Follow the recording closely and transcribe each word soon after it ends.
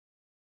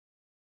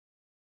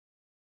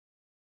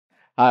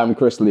Hi, I'm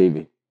Chris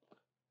Levy.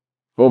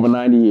 For over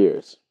 90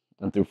 years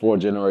and through 4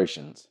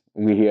 generations,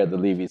 we here at the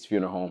Levy's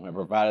Funeral Home have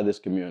provided this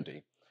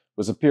community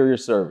with superior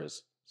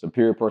service,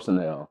 superior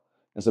personnel,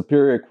 and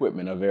superior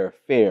equipment at a very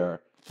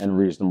fair and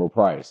reasonable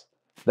price.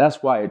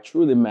 That's why it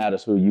truly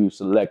matters who you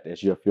select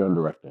as your funeral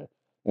director.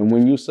 And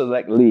when you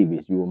select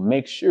Levy's, you will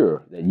make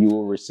sure that you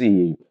will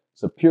receive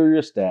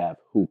superior staff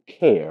who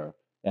care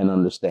and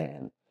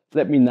understand.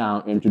 Let me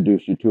now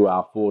introduce you to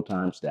our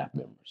full-time staff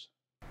members.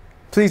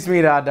 Please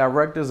meet our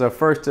directors of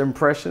First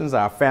Impressions,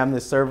 our family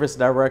service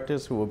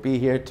directors who will be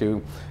here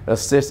to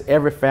assist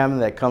every family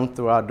that comes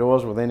through our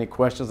doors with any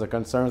questions or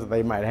concerns that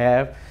they might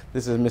have.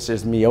 This is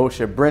Mrs.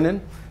 Miosha Brennan.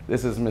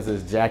 This is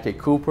Mrs. Jackie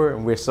Cooper,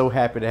 and we're so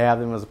happy to have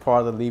them as a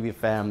part of the Levy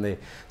family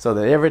so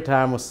that every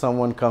time when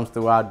someone comes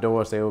through our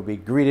doors, they will be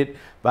greeted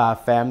by a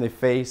family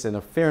face and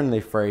a friendly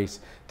face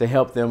to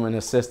help them and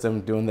assist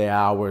them during their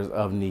hours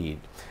of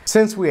need.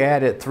 Since we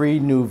added 3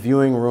 new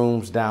viewing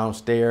rooms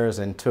downstairs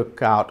and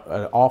took out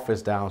an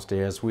office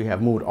downstairs, we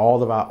have moved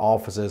all of our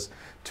offices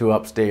to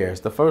upstairs.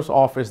 The first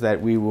office that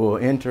we will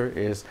enter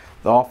is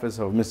the office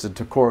of Mr.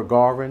 Takora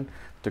Garvin.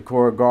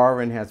 Takora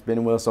Garvin has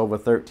been with us over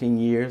 13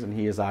 years, and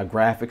he is our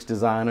graphics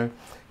designer.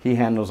 He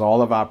handles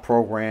all of our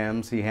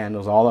programs. He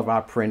handles all of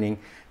our printing.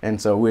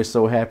 And so we're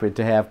so happy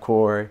to have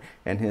Corey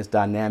and his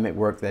dynamic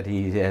work that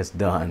he has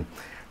done.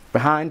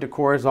 Behind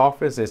Takora's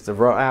office is the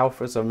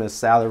office of Miss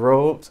Sally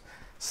Rhodes.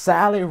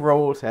 Sally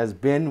Rhodes has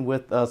been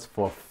with us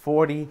for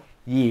 40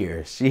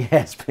 years. She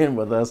has been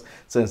with us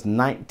since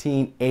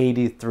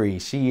 1983.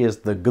 She is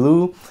the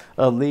glue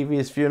of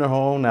Levy's Funeral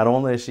Home. Not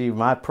only is she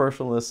my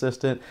personal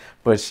assistant,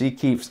 but she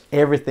keeps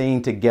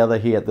everything together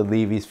here at the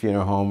Levy's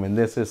Funeral Home. And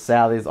this is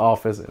Sally's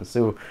office. And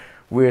so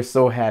we're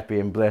so happy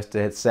and blessed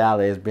that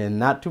Sally has been,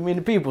 not too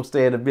many people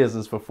stay in the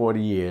business for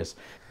 40 years.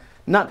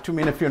 Not too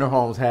many funeral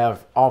homes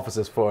have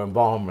offices for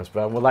embalmers,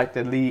 but I would like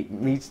to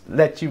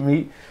let you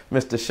meet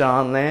Mr.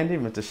 Sean Landy.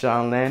 Mr.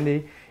 Sean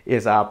Landy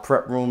is our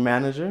prep room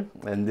manager,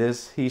 and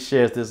he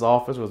shares this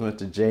office with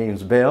Mr.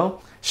 James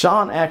Bell.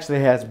 Sean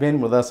actually has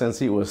been with us since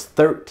he was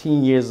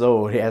 13 years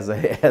old. As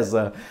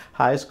a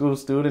high school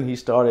student, he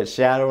started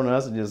shadowing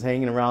us and just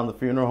hanging around the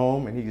funeral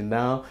home, and he's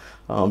now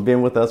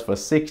been with us for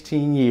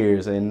 16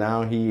 years, and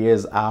now he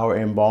is our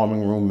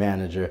embalming room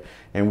manager,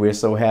 and we're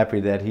so happy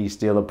that he's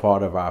still a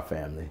part of our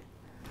family.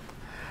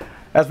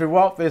 As we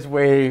walk this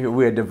way,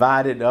 we're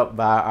divided up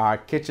by our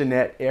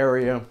kitchenette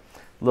area,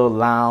 little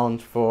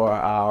lounge for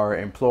our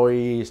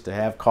employees to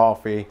have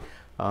coffee,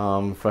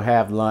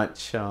 have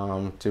lunch,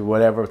 to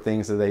whatever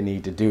things that they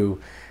need to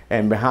do.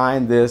 And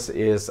behind this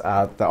is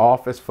the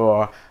office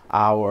for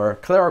our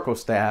clerical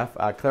staff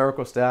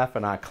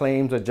and our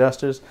claims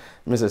adjusters,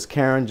 Mrs.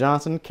 Karen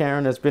Johnson.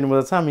 Karen has been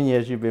with us. How many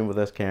years you been with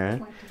us,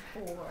 Karen?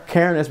 24.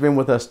 Karen has been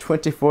with us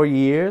 24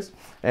 years.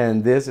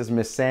 And this is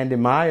Miss Sandy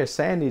Meyer.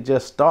 Sandy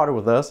just started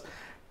with us.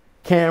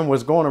 Karen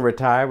was going to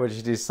retire, but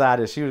she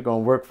decided she was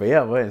going to work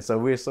forever. And so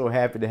we're so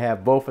happy to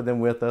have both of them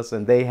with us.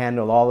 And they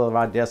handle all of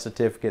our death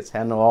certificates,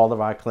 handle all of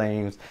our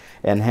claims,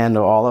 and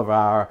handle all of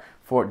our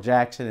Fort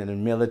Jackson and the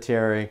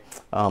military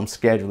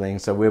scheduling.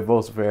 So we're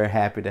both very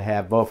happy to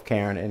have both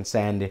Karen and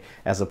Sandy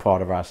as a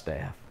part of our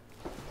staff.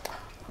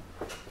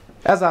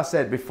 As I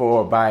said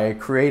before, by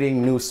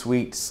creating new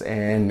suites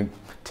and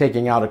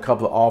taking out a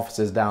couple of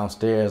offices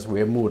downstairs, we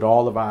have moved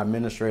all of our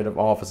administrative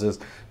offices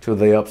to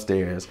the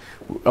upstairs.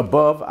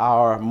 Above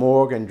our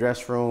morgue and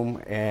dress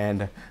room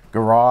and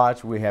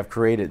garage, we have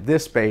created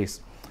this space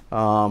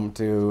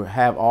to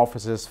have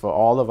offices for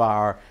all of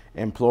our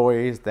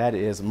employees. That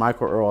is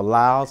Michael Earl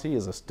Lyles. He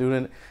is a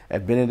student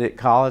at Benedict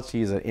College.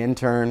 He's an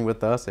intern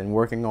with us and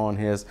working on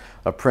his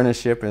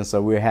apprenticeship, and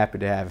so we're happy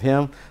to have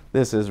him.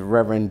 This is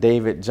Reverend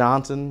David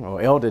Johnson,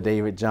 or Elder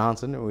David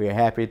Johnson. We're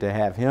happy to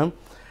have him.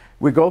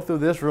 We go through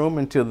this room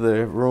into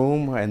the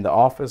room and the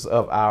office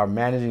of our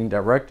managing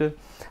director.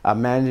 Our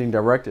managing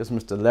director is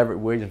Mr. Leverett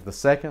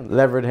Williams II.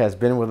 Leverett has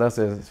been with us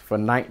for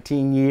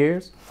 19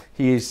 years.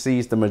 He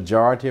sees the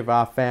majority of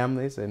our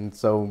families, and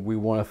so we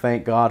want to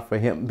thank God for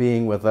him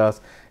being with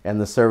us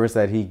and the service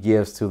that he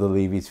gives to the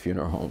Levy's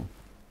Funeral Home.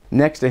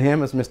 Next to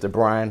him is Mr.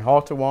 Brian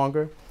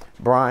Halterwanger.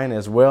 Brian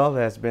as well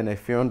has been a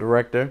funeral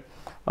director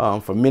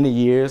for many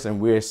years,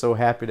 and we're so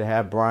happy to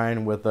have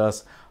Brian with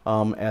us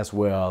as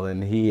well.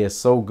 And he is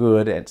so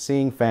good at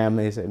seeing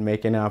families and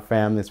making our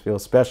families feel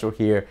special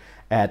here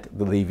at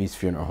the Levy's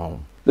Funeral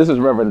Home. This is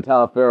Reverend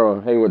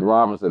Talaferro Hayward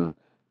Robinson.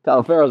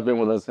 Talaferro's been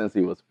with us since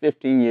he was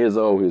 15 years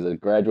old. He's a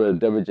graduate of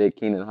W.J.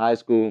 Keenan High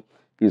School.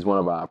 He's one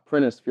of our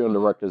apprentice funeral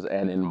directors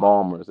and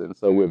embalmers. And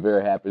so we're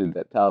very happy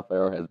that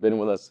Talaferro has been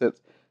with us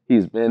since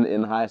he's been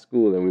in high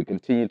school, and we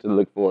continue to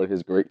look forward to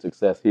his great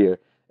success here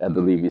at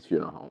the Levy's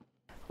Funeral Home.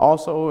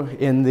 Also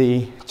in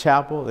the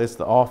chapel is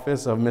the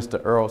office of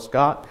Mr. Earl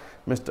Scott.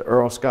 Mr.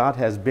 Earl Scott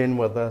has been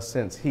with us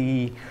since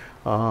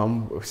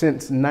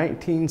since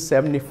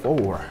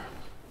 1974.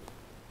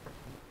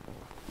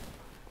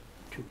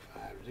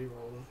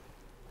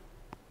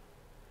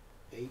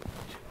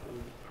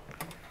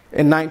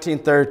 In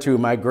 1932,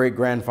 my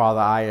great-grandfather,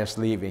 I.S.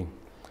 Levy,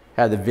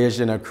 had the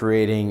vision of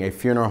creating a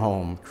funeral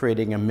home,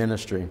 creating a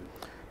ministry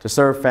to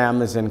serve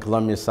families in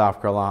Columbia,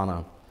 South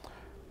Carolina.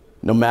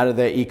 No matter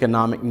their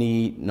economic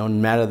need, no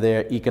matter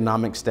their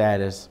economic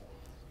status,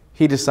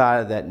 he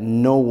decided that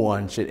no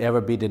one should ever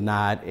be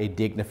denied a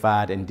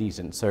dignified and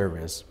decent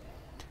service.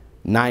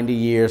 90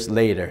 years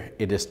later,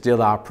 it is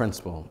still our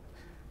principle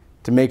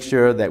to make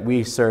sure that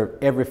we serve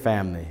every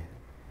family,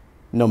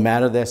 no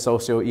matter their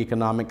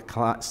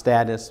socioeconomic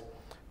status,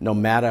 no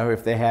matter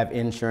if they have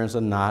insurance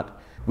or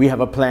not. We have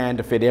a plan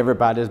to fit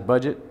everybody's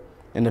budget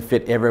and to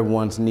fit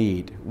everyone's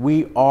need.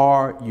 We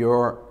are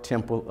your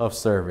temple of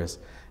service,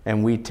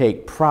 and we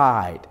take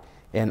pride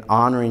in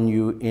honoring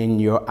you in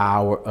your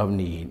hour of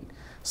need.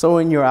 So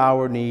in your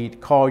hour of need,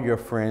 call your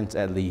friends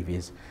at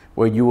Levy's,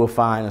 where you will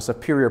find a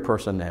superior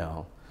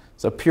personnel,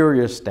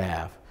 superior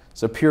staff,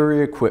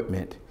 superior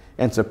equipment,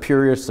 and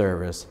superior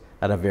service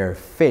at a very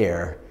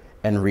fair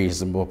and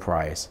reasonable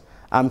price.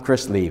 I'm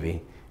Chris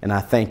Levy, and I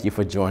thank you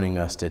for joining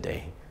us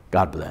today.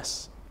 God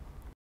bless.